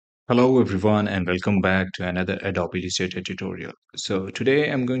Hello everyone and welcome back to another Adobe Illustrator tutorial. So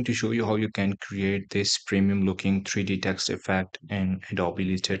today I'm going to show you how you can create this premium looking 3D text effect in Adobe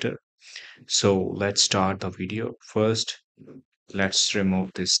Illustrator. So let's start the video. First, let's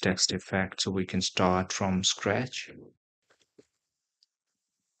remove this text effect so we can start from scratch.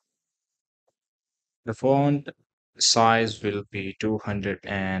 The font size will be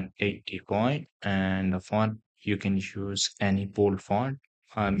 280 point and the font you can use any bold font.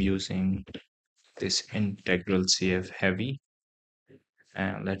 I'm using this Integral CF Heavy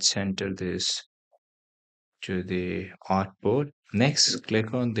and let's enter this to the artboard. Next,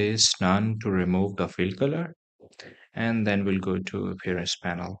 click on this none to remove the fill color, and then we'll go to appearance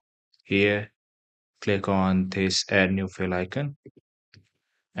panel. Here, click on this add new fill icon,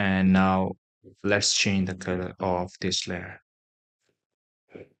 and now let's change the color of this layer.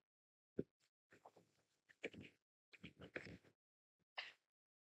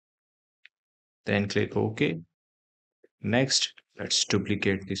 Then click OK. Next, let's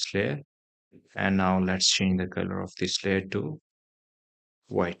duplicate this layer, and now let's change the color of this layer to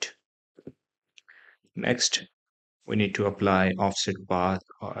white. Next, we need to apply offset path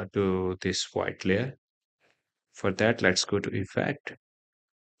to this white layer. For that, let's go to Effect,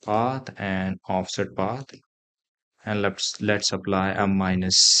 Path, and Offset Path, and let's apply a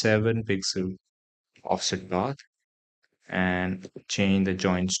 -7 pixel offset path and change the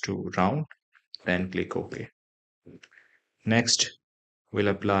joints to round. Then click OK. Next, we'll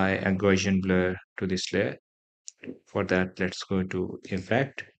apply a Gaussian blur to this layer. For that, let's go to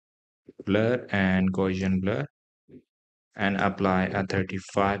Effect, Blur, and Gaussian blur, and apply a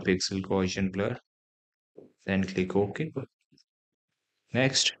 35 pixel Gaussian blur. Then click OK.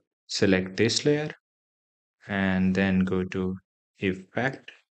 Next, select this layer and then go to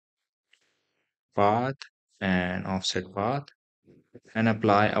Effect, Path, and Offset Path, and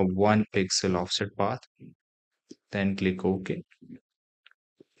apply a 1 pixel offset path. Then click OK.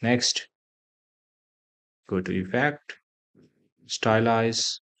 Next, go to Effect,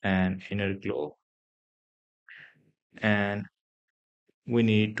 Stylize, and Inner Glow, and we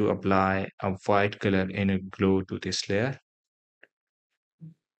need to apply a white color inner glow to this layer.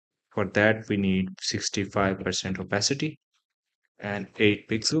 For that, we need 65% opacity and 8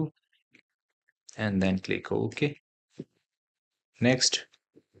 pixel, and then click OK. Next,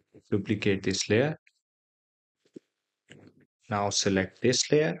 duplicate this layer. Now select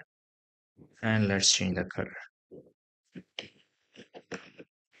this layer and let's change the color.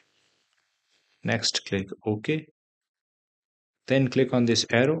 Next, click OK. Then click on this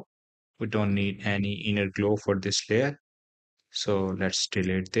arrow. We don't need any inner glow for this layer, so let's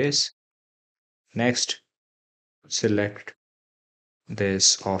delete this. Next, select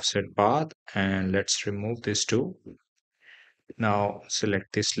this offset path and let's remove this too. Now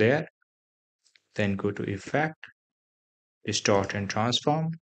select this layer, then go to Effect, Distort and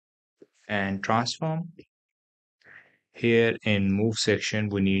Transform, and Transform. Here in Move section,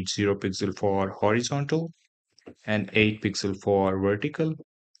 we need 0 pixel for horizontal and 8 pixel for vertical,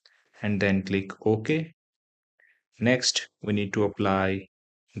 and then click OK. Next, we need to apply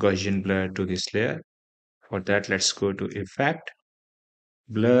Gaussian blur to this layer. For that, let's go to Effect,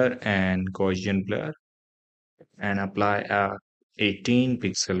 Blur, and Gaussian blur, and apply a 18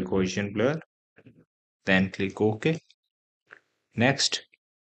 pixel Gaussian blur. Then click OK. Next,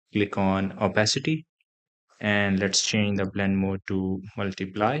 click on opacity and let's change the blend mode to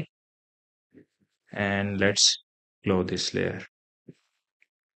multiply, and let's close this layer.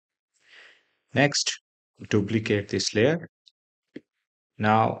 Next, duplicate this layer.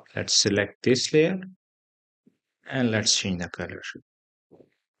 Now let's select this layer and let's change the color.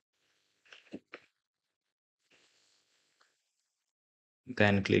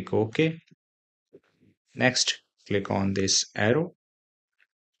 Then click OK. Next, click on this arrow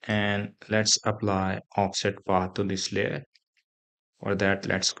and let's apply offset path to this layer. For that,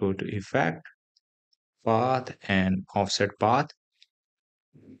 let's go to Effect, Path, and Offset Path,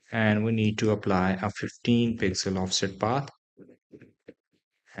 and we need to apply a 15 pixel offset path,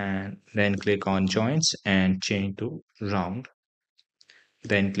 and then click on Joints and change to Round.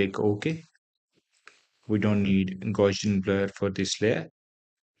 Then click OK. We don't need Gaussian blur for this layer,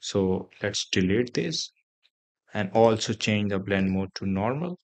 so let's delete this and also change the blend mode to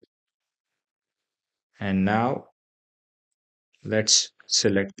normal. And now let's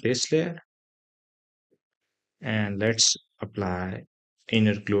select this layer and let's apply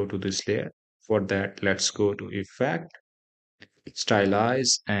inner glow to this layer. For that, let's go to Effect,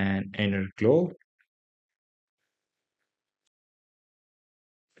 Stylize, and Inner Glow.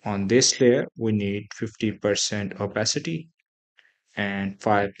 On this layer, we need 50% opacity and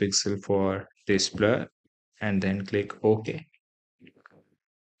 5 pixel for this blur, and then click OK.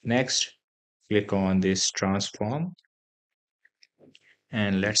 Next, click on this transform,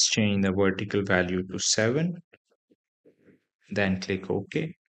 and let's change the vertical value to 7, then click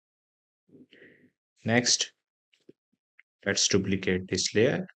OK. Next, let's duplicate this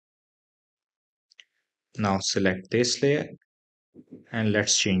layer. Now select this layer and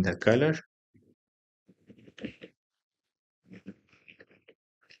let's change the color.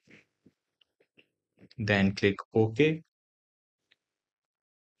 Then click OK.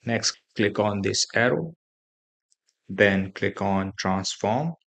 Next, click on this arrow. Then click on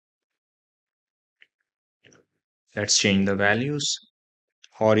transform. Let's change the values.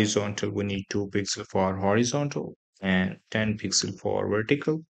 Horizontal, we need 2 pixel for horizontal and 10 pixel for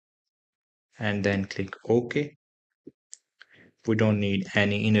vertical. And then click OK. We don't need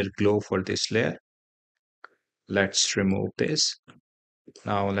any inner glow for this layer. Let's remove this.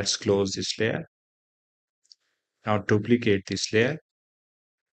 Now let's close this layer. Now duplicate this layer.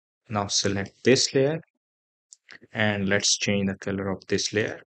 Now select this layer and let's change the color of this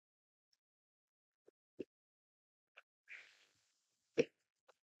layer.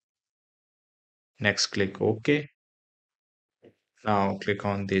 Next, click OK. Now click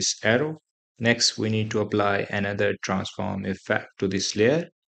on this arrow. Next, we need to apply another transform effect to this layer.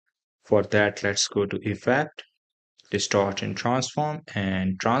 For that, let's go to Effect, Distort and Transform,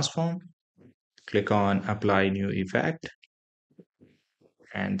 and Transform. Click on Apply New Effect.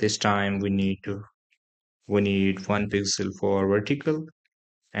 And this time we need 1 pixel for vertical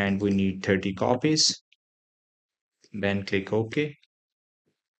and we need 30 copies. Then click OK.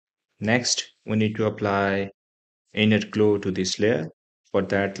 Next, we need to apply inner glow to this layer. For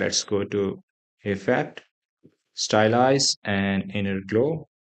that, let's go to Effect, Stylize, and Inner Glow.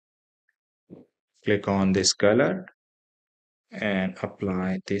 Click on this color and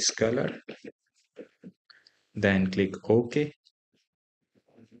apply this color. Then click OK.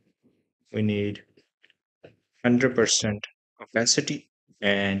 We need 100% opacity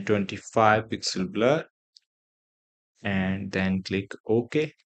and 25 pixel blur. And then click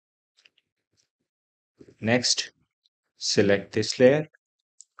OK. Next, select this layer,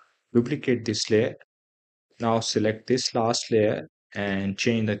 duplicate this layer. Now select this last layer and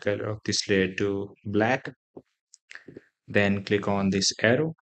change the color of this layer to black. Then click on this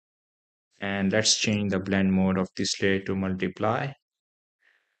arrow and let's change the blend mode of this layer to multiply.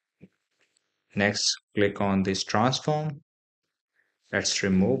 Next, click on this transform. Let's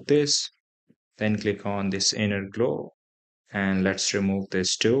remove this. Then click on this inner glow and let's remove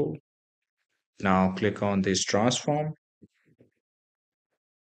this too. Now click on this transform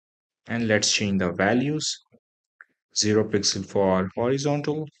and let's change the values. 0 pixel for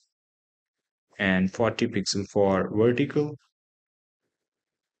horizontal and 40 pixel for vertical,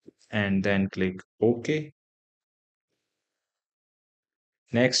 and then click OK.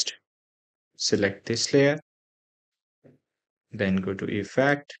 Next, select this layer, then go to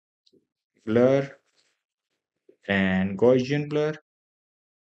Effect, Blur, and Gaussian Blur,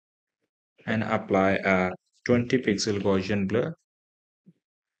 and apply a 20 pixel Gaussian blur.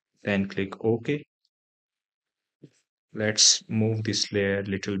 Then click OK. Let's move this layer a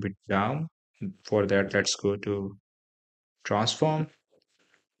little bit down. For that, let's go to Transform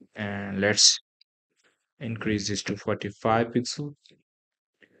and let's increase this to 45 pixel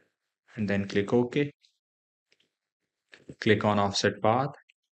and then click OK. Click on Offset Path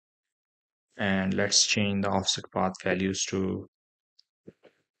and let's change the offset path values to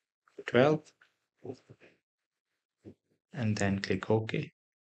 12 and then click OK.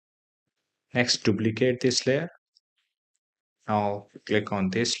 Next, duplicate this layer. Now click on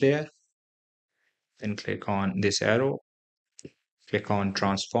this layer, then click on this arrow, click on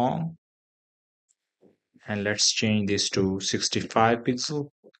Transform, and let's change this to 65 pixel.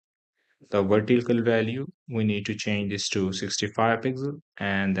 The vertical value, we need to change this to 65 pixel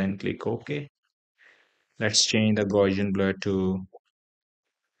and then click OK. Let's change the Gaussian blur to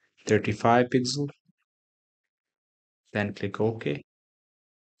 35 pixel, then click OK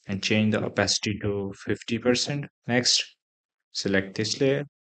and change the opacity to 50%. Next, select this layer,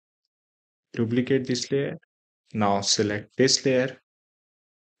 duplicate this layer. Now select this layer,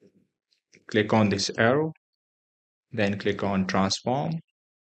 click on this arrow, then click on transform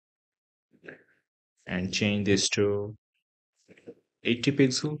and change this to 80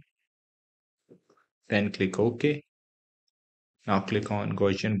 pixel, then click OK. Now click on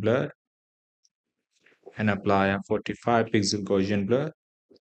Gaussian blur and apply a 45 pixel Gaussian blur,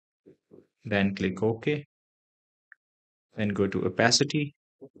 then click OK. Then go to opacity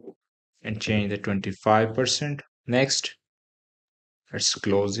and change the 25%. Next, Let's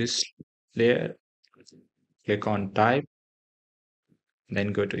close this layer. Click on type,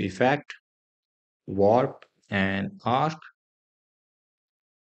 then go to effect, warp and arc.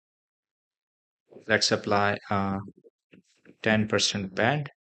 Let's apply a 10% bend,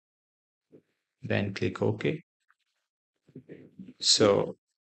 then click OK. So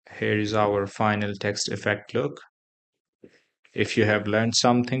here is our final text effect look. If you have learned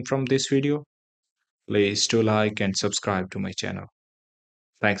something from this video, please do like and subscribe to my channel.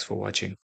 Thanks for watching.